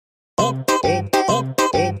Hi,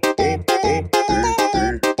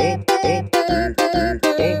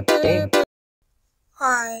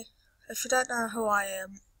 if you don't know who I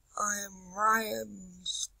am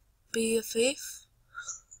Ryan's BFF.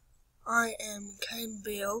 I am Kane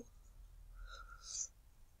Beale,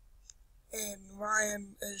 and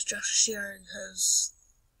Ryan is just sharing his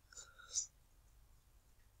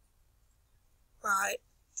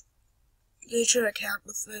YouTube account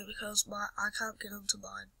with me because I can't get into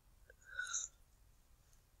mine.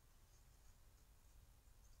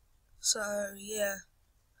 So yeah,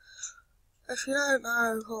 if you don't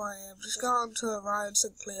know who I am, just go on to Ryan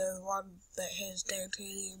Sinclair, the one that has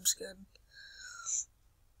Dantanium skin,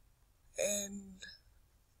 and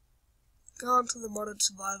go on to the Modded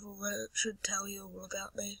Survival, and it should tell you all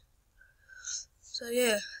about me. So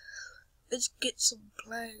yeah, let's get some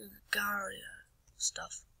playing Agario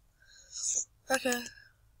stuff. Okay.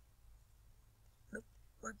 Nope.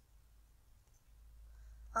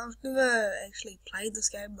 I've never actually played this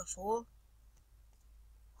game before.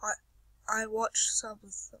 I watched some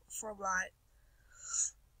from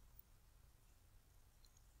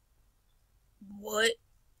what?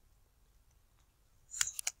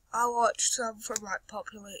 I watched some from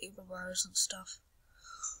popular MMOs and stuff.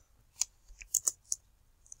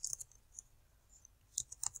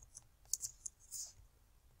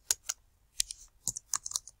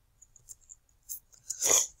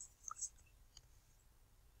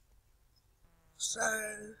 So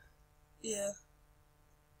yeah.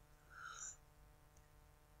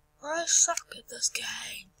 I suck at this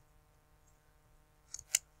game.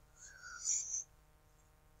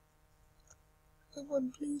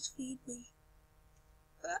 Someone please feed me.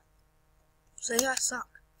 See, I suck.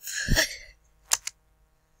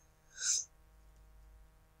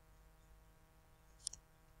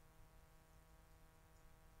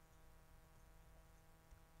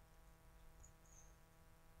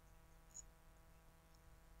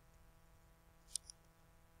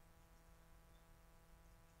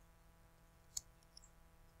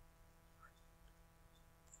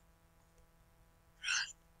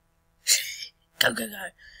 Go, go, go.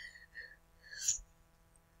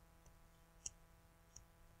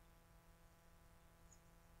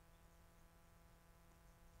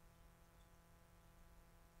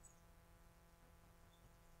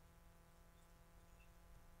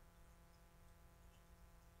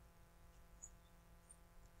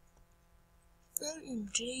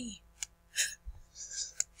 OMG.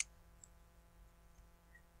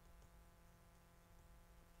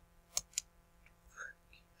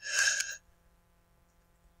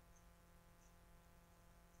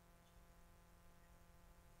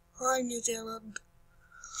 Hi, New Zealand.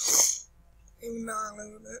 Even though I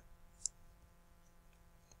live in it.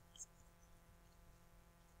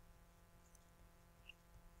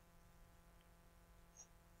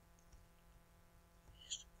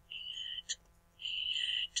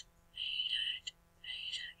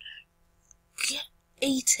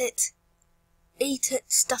 Eat it. Eat it,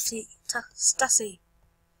 Stussy. Stussy.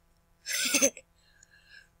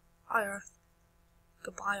 Hi, Earth.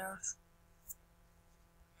 Goodbye, Earth.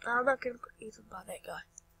 No, I'm not gonna get eaten by that guy.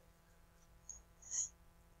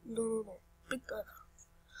 No. Big guy.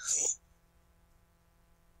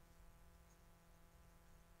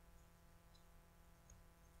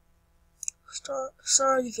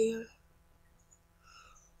 Sorry, Theo.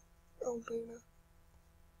 Albina.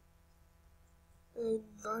 And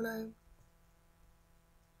no name.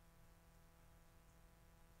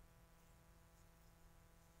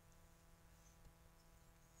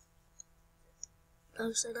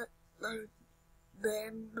 No, say that. No,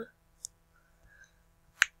 then.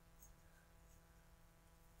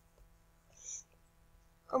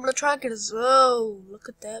 I'm gonna try and get his. Oh, look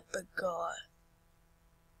at that big guy.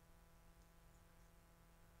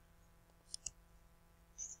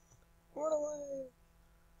 Run away.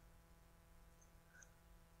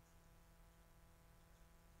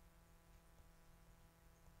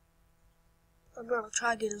 I'm gonna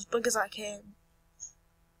try and get as big as I can.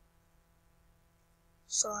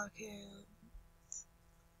 So I can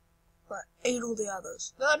eat all the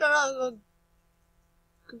others. No.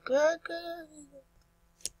 Go.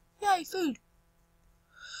 Yay, food.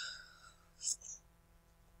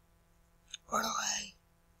 Run away.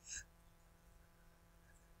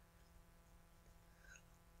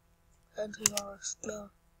 Antivirus. No.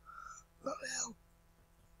 Not now.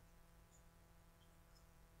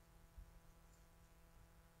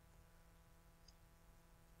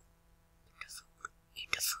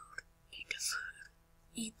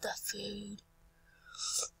 Eat the food.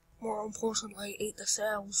 More importantly, eat the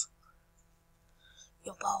cells.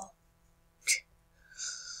 Your ball.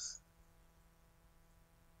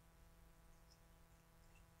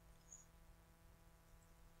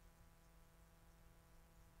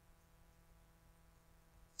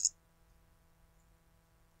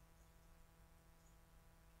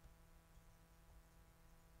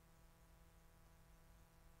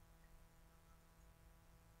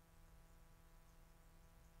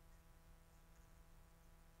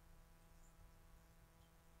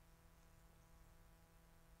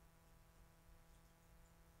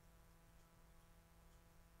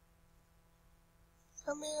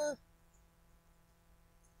 Come here.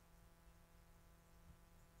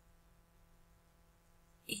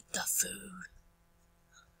 Eat the food.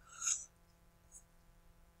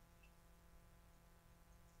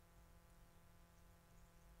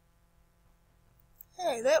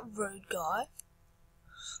 Hey, that rude guy.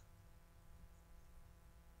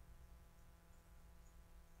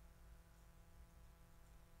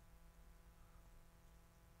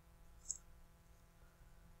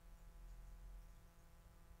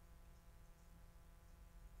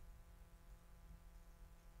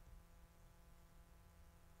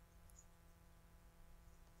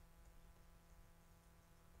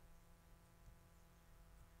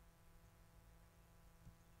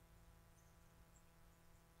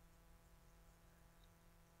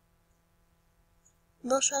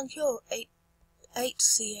 No, thank you.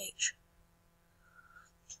 8ch.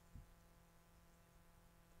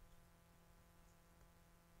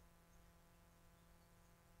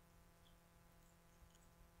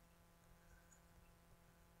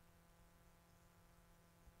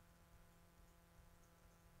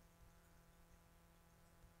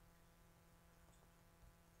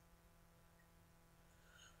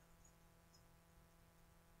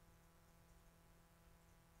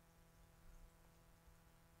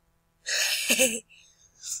 Hehe.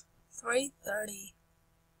 3:30.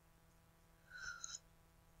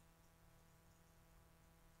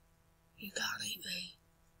 You can't eat me.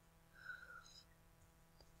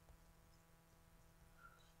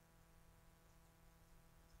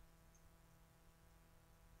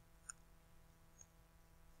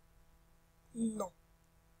 No.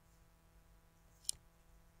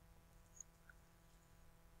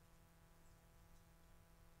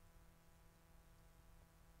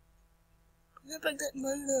 Look how big that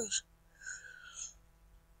moon is.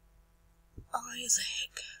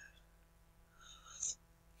 Isaac.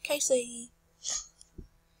 Casey.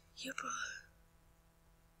 You bro.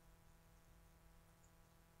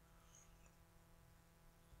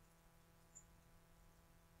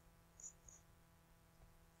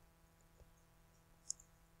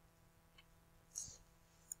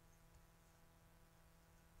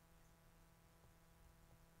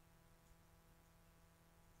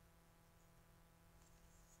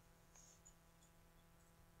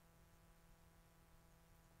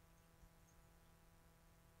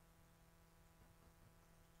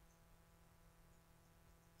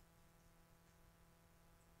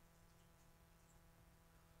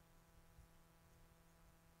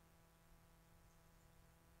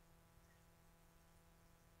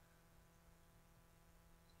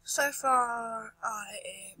 So far, I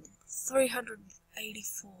am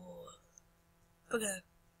 384. Okay.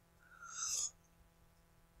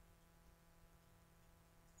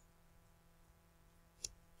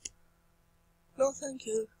 No, thank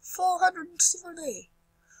you. 470.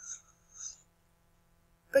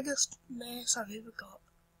 Biggest mess I've ever got.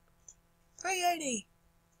 380.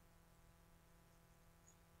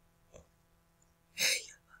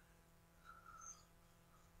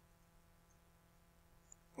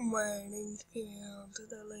 I'm waiting to get onto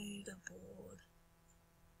the leaderboard.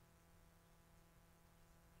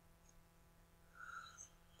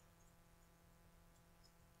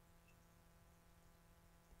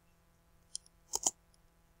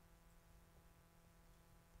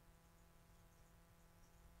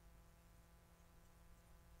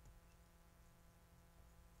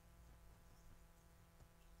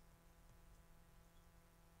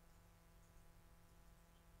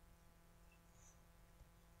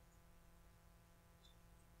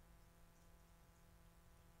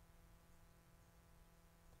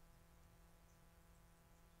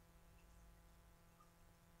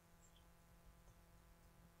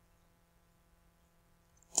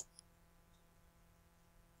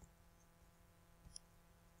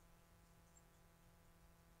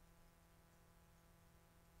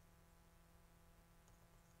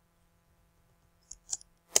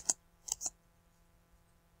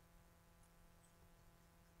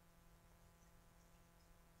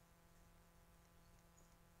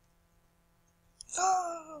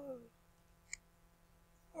 Oh!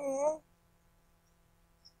 Oh!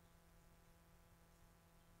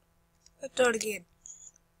 Let's do it again.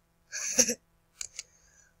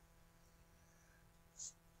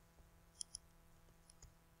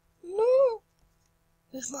 No!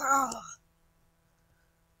 It's my eye.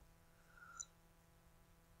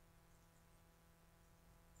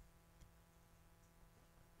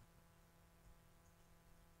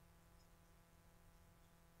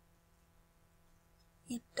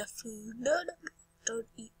 Eat the food. No, no, no. Don't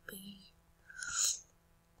eat me.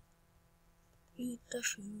 Eat the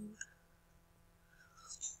food.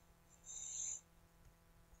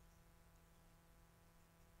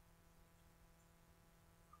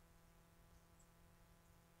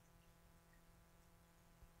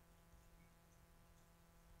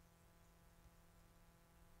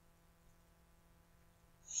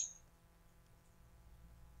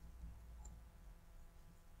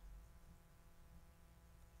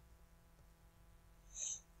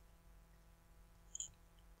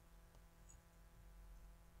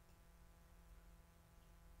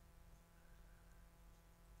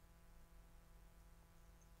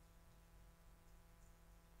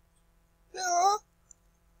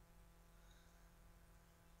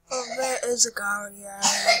 is Agario,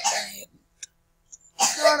 and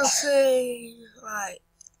if you want to see, like,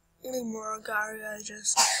 any more Agario,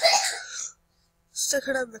 just stick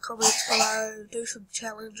it in the comments below, do some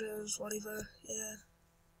challenges, whatever, yeah.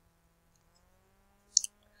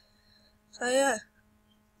 So yeah.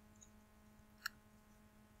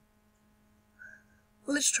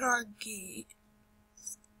 Let's try and get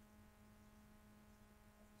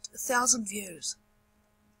 1,000 views.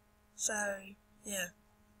 So, yeah.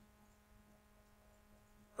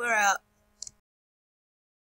 We're out.